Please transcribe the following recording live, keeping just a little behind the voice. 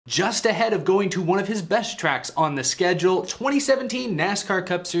Just ahead of going to one of his best tracks on the schedule, 2017 NASCAR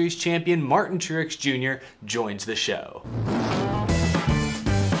Cup Series champion Martin Truex Jr. joins the show.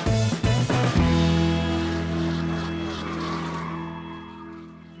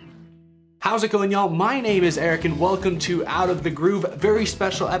 How's it going, y'all? My name is Eric and welcome to Out of the Groove. Very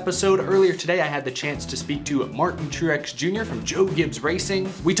special episode. Earlier today I had the chance to speak to Martin Truex Jr. from Joe Gibbs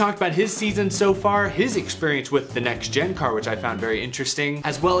Racing. We talked about his season so far, his experience with the next gen car, which I found very interesting,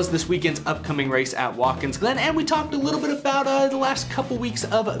 as well as this weekend's upcoming race at Watkins Glen, and we talked a little bit about the last couple weeks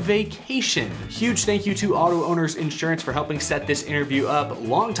of vacation. Huge thank you to Auto Owners Insurance for helping set this interview up.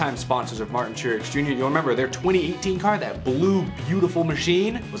 Longtime sponsors of Martin Truex Jr. You'll remember their 2018 car, that blue, beautiful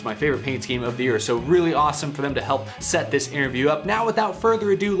machine, was my favorite paint scheme of the year, so really awesome for them to help set this interview up. Now, without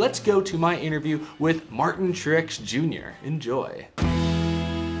further ado, let's go to my interview with Martin Truex Jr. Enjoy.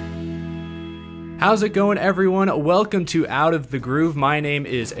 How's it going, everyone? Welcome to Out of the Groove. My name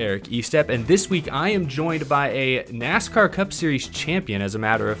is Eric Estep, and this week I am joined by a NASCAR Cup Series champion, as a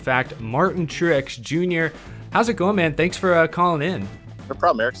matter of fact, Martin Truex Jr. How's it going, man? Thanks for calling in. No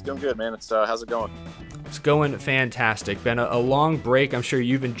problem, Eric. It's doing good, man. How's it going? It's going fantastic. Been a long break. I'm sure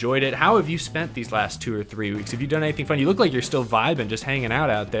you've enjoyed it. How have you spent these last 2 or 3 weeks? Have you done anything fun? You look like you're still vibing, just hanging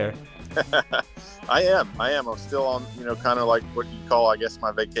out there. I am. I'm still on, kind of like what you call, I guess,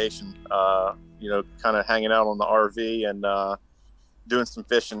 my vacation. Kind of hanging out on the RV and doing some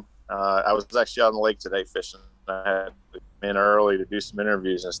fishing. I was actually out on the lake today fishing. I had been early to do some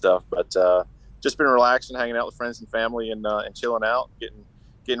interviews and stuff, but just been relaxing, hanging out with friends and family, and chilling out, getting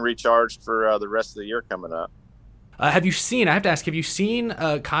recharged for the rest of the year coming up. I have you seen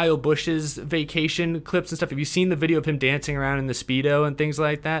Kyle Busch's vacation clips and stuff? Have you seen the video of him dancing around in the Speedo and things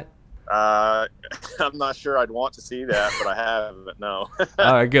like that? I'm not sure I'd want to see that, but I haven't, no.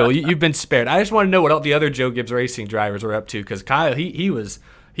 All right, good. Well, you've been spared. I just want to know what all the other Joe Gibbs Racing drivers were up to, because Kyle, he was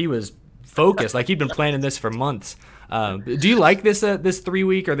focused, like he'd been planning this for months. Do you like this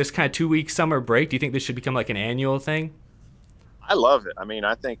 3-week or this kind of 2-week summer break? Do you think this should become like an annual thing? I love it. I mean,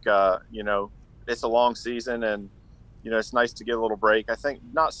 I think, it's a long season and, it's nice to get a little break. I think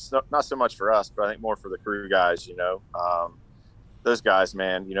not so much for us, but I think more for the crew guys, those guys,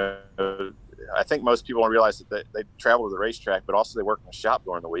 man, I think most people don't realize that they travel to the racetrack, but also they work in the shop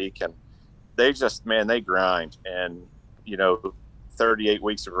during the week, and they just, man, they grind. And, 38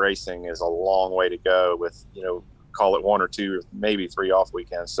 weeks of racing is a long way to go with, call it 1 or 2, or maybe 3 off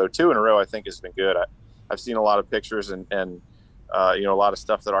weekends. So 2 in a row, I think, has been good. I've seen a lot of pictures and a lot of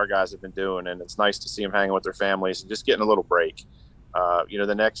stuff that our guys have been doing, and it's nice to see them hanging with their families and just getting a little break.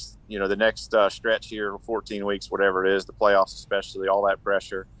 The next stretch here, 14 weeks, whatever it is, the playoffs especially, all that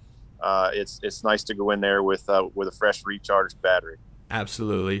pressure. It's nice to go in there with a fresh recharged battery.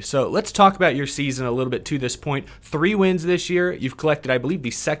 Absolutely. So let's talk about your season a little bit to this point. 3 wins this year. You've collected, I believe,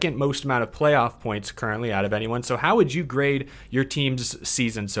 the second most amount of playoff points currently out of anyone. So how would you grade your team's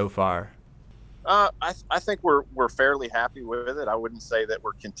season so far? I think we're fairly happy with it. I wouldn't say that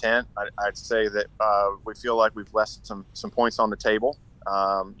we're content. I'd say that we feel like we've left some points on the table.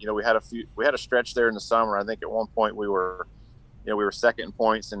 We had a stretch there in the summer. I think at one point we were second in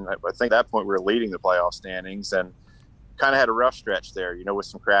points, and I think at that point we were leading the playoff standings, and kind of had a rough stretch there, with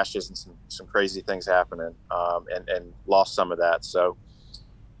some crashes and some crazy things happening, and lost some of that. So,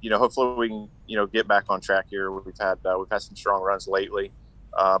 hopefully we can get back on track here. We've had some strong runs lately.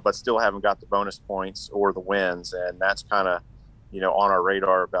 But still haven't got the bonus points or the wins, and that's kind of, on our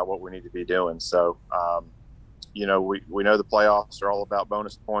radar about what we need to be doing. So, we know the playoffs are all about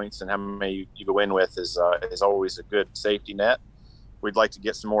bonus points, and how many you go in with is always a good safety net. We'd like to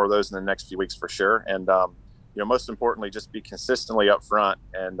get some more of those in the next few weeks for sure, and most importantly, just be consistently up front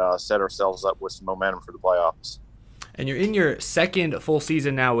and set ourselves up with some momentum for the playoffs. And you're in your second full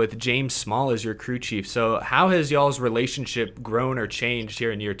season now with James Small as your crew chief. So how has y'all's relationship grown or changed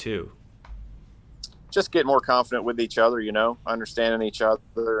here in year 2? Just getting more confident with each other, understanding each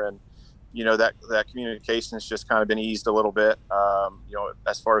other, and, that communication has just kind of been eased a little bit,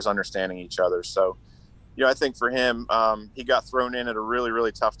 as far as understanding each other. So, I think for him, he got thrown in at a really,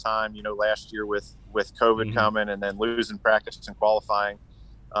 really tough time, last year with COVID coming, and then losing practice and qualifying.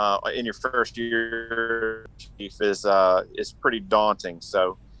 In your first year, chief is pretty daunting.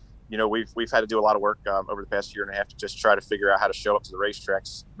 So, we've had to do a lot of work over the past year and a half to just try to figure out how to show up to the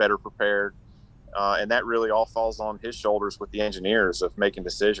racetracks better prepared, and that really all falls on his shoulders with the engineers of making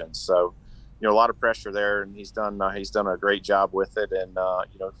decisions. So, a lot of pressure there, and he's done a great job with it, and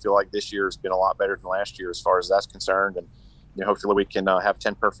feel like this year has been a lot better than last year as far as that's concerned, and hopefully we can have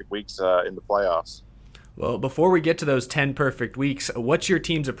 10 perfect weeks in the playoffs. Well, before we get to those 10 perfect weeks, what's your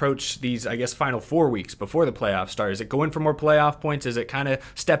team's approach these, I guess, final 4 weeks before the playoffs start? Is it going for more playoff points? Is it kind of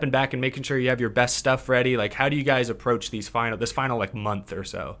stepping back and making sure you have your best stuff ready? Like, how do you guys approach this final like month or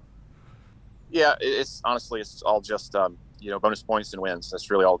so? Yeah, it's honestly, it's all just, bonus points and wins. That's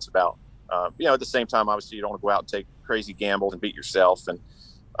really all it's about. At the same time, obviously, you don't want to go out and take crazy gambles and beat yourself. And,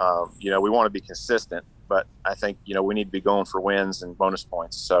 we want to be consistent, but I think, we need to be going for wins and bonus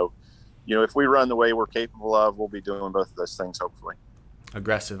points. So, if we run the way we're capable of, we'll be doing both of those things, hopefully.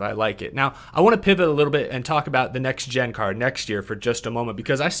 Aggressive. I like it. Now, I want to pivot a little bit and talk about the next gen car next year for just a moment,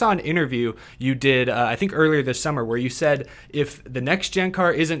 because I saw an interview you did, I think earlier this summer, where you said if the next gen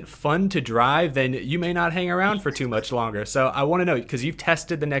car isn't fun to drive, then you may not hang around for too much longer. So I want to know, because you've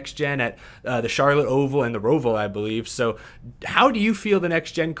tested the next gen at the Charlotte Oval and the Roval, I believe. So how do you feel the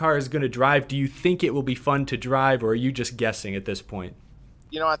next gen car is going to drive? Do you think it will be fun to drive, or are you just guessing at this point?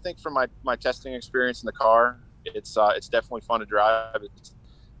 I think from my testing experience in the car, it's definitely fun to drive.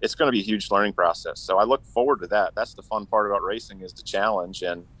 It's going to be a huge learning process. So I look forward to that. That's the fun part about racing, is the challenge.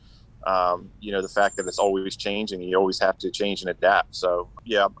 And, the fact that it's always changing, you always have to change and adapt. So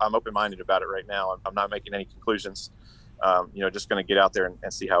yeah, I'm open-minded about it right now. I'm not making any conclusions, just going to get out there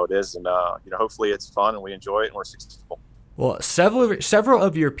and see how it is. And, hopefully it's fun and we enjoy it and we're successful. Well, several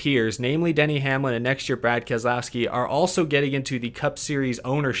of your peers, namely Denny Hamlin and next year Brad Keselowski, are also getting into the Cup Series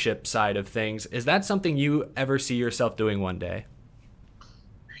ownership side of things. Is that something you ever see yourself doing one day?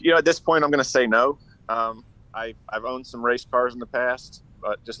 At this point, I'm going to say no. I've owned some race cars in the past,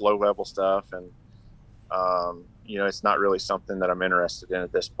 but just low-level stuff. And, it's not really something that I'm interested in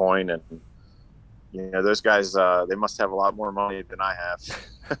at this point. And, those guys, they must have a lot more money than I have.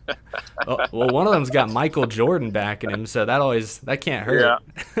 Well, one of them's got Michael Jordan backing him, so that can't hurt.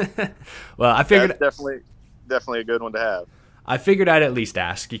 Yeah. Well, I figured that's definitely a good one to have. I figured I'd at least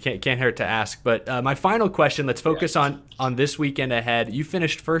ask. You can't hurt to ask. But my final question, let's focus on this weekend ahead. You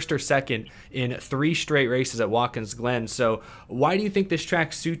finished first or second in 3 straight races at Watkins Glen. So why do you think this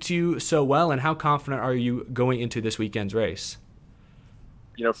track suits you so well, and how confident are you going into this weekend's race?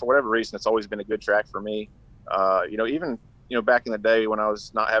 For whatever reason, it's always been a good track for me. Even back in the day when I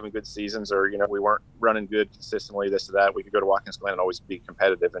was not having good seasons, or, we weren't running good consistently, this or that, we could go to Watkins Glen and always be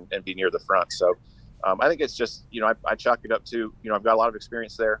competitive and be near the front. So I think it's just, I chalk it up to, I've got a lot of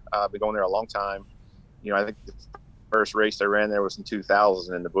experience there. I've been going there a long time. I think the first race I ran there was in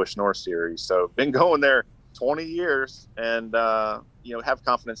 2000 in the Busch North Series. So been going there 20 years and, have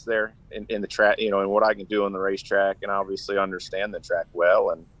confidence there in the track, in what I can do on the racetrack, and obviously understand the track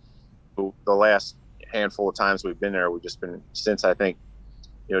well. And the last handful of times we've been there, we've just been, since I think,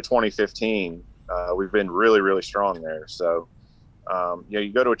 2015, we've been really, really strong there. So,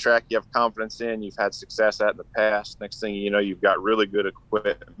 you go to a track you have confidence in, you've had success at in the past. Next thing you know, you've got really good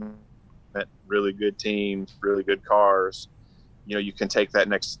equipment, really good teams, really good cars. You can take that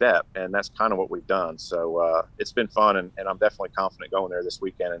next step, and that's kind of what we've done. So it's been fun, and I'm definitely confident going there this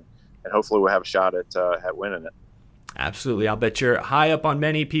weekend, and hopefully we'll have a shot at winning it. Absolutely. I'll bet you're high up on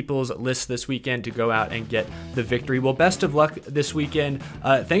many people's lists this weekend to go out and get the victory. Well, best of luck this weekend.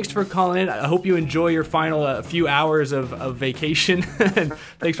 Thanks for calling in. I hope you enjoy your final few hours of vacation. And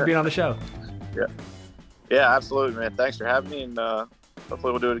thanks for being on the show. Yeah, absolutely, man. Thanks for having me, and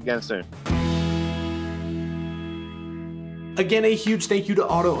hopefully we'll do it again soon. Again, a huge thank you to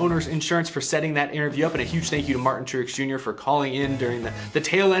Auto Owners Insurance for setting that interview up, and a huge thank you to Martin Truex Jr. for calling in during the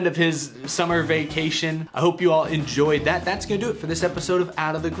tail end of his summer vacation. I hope you all enjoyed that. That's going to do it for this episode of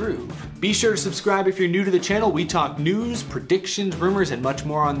Out of the Groove. Be sure to subscribe if you're new to the channel. We talk news, predictions, rumors, and much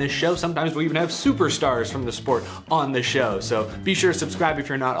more on this show. Sometimes we even have superstars from the sport on the show. So be sure to subscribe if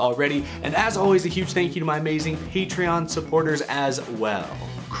you're not already. And as always, a huge thank you to my amazing Patreon supporters as well.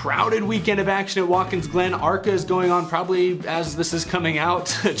 Crowded weekend of action at Watkins Glen. ARCA is going on probably as this is coming out.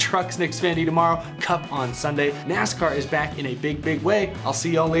 Trucks and Xfinity tomorrow. Cup on Sunday. NASCAR is back in a big, big way. I'll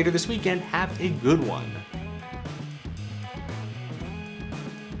see y'all later this weekend. Have a good one.